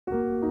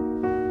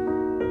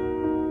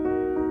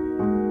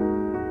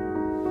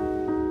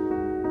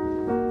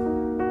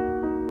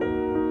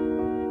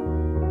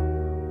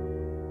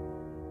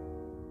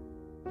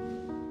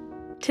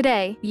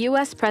Today,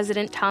 U.S.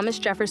 President Thomas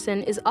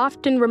Jefferson is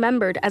often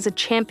remembered as a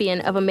champion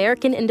of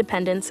American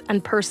independence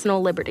and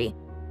personal liberty.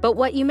 But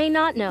what you may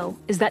not know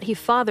is that he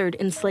fathered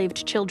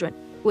enslaved children,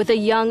 with a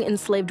young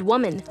enslaved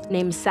woman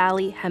named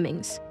Sally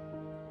Hemings.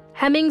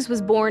 Hemings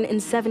was born in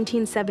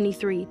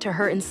 1773 to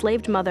her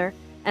enslaved mother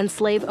and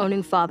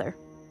slave-owning father.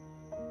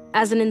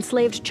 As an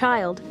enslaved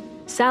child,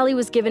 Sally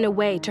was given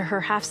away to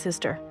her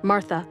half-sister,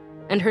 Martha,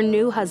 and her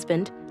new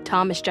husband,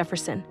 Thomas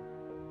Jefferson.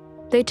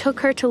 They took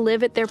her to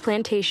live at their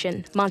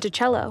plantation,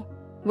 Monticello,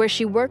 where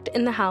she worked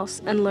in the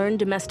house and learned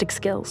domestic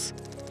skills.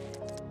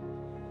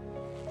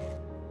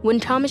 When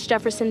Thomas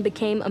Jefferson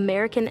became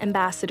American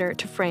ambassador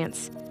to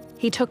France,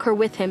 he took her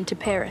with him to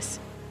Paris.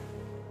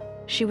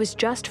 She was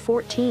just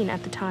 14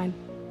 at the time.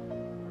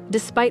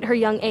 Despite her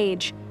young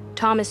age,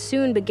 Thomas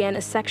soon began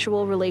a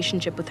sexual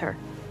relationship with her.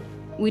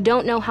 We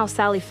don't know how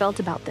Sally felt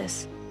about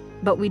this,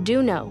 but we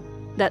do know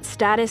that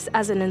status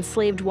as an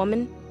enslaved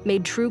woman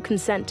made true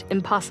consent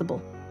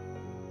impossible.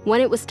 When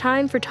it was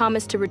time for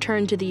Thomas to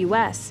return to the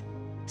U.S.,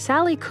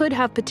 Sally could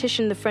have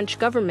petitioned the French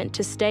government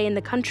to stay in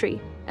the country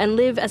and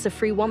live as a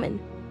free woman.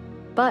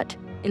 But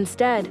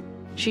instead,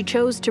 she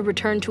chose to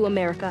return to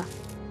America,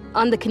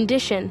 on the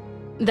condition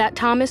that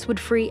Thomas would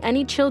free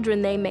any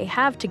children they may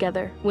have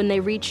together when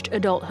they reached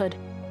adulthood.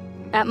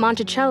 At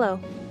Monticello,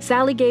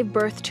 Sally gave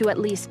birth to at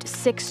least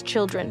 6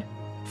 children,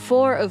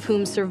 4 of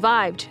whom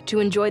survived to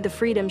enjoy the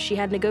freedom she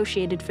had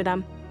negotiated for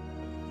them.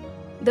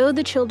 Though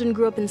the children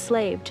grew up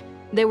enslaved,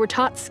 they were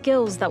taught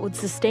skills that would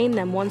sustain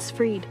them once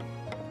freed.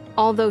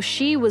 Although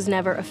she was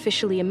never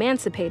officially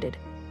emancipated,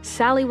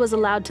 Sally was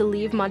allowed to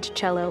leave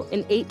Monticello in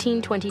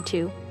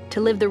 1822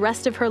 to live the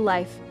rest of her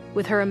life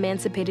with her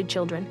emancipated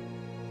children.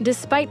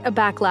 Despite a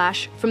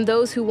backlash from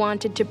those who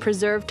wanted to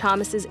preserve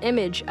Thomas's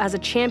image as a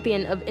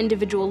champion of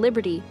individual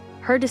liberty,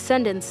 her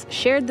descendants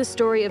shared the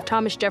story of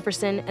Thomas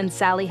Jefferson and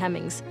Sally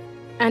Hemings,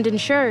 and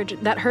ensured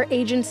that her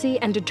agency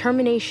and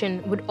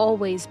determination would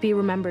always be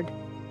remembered.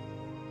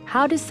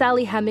 How does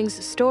Sally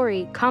Hemings'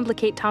 story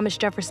complicate Thomas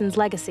Jefferson's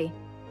legacy?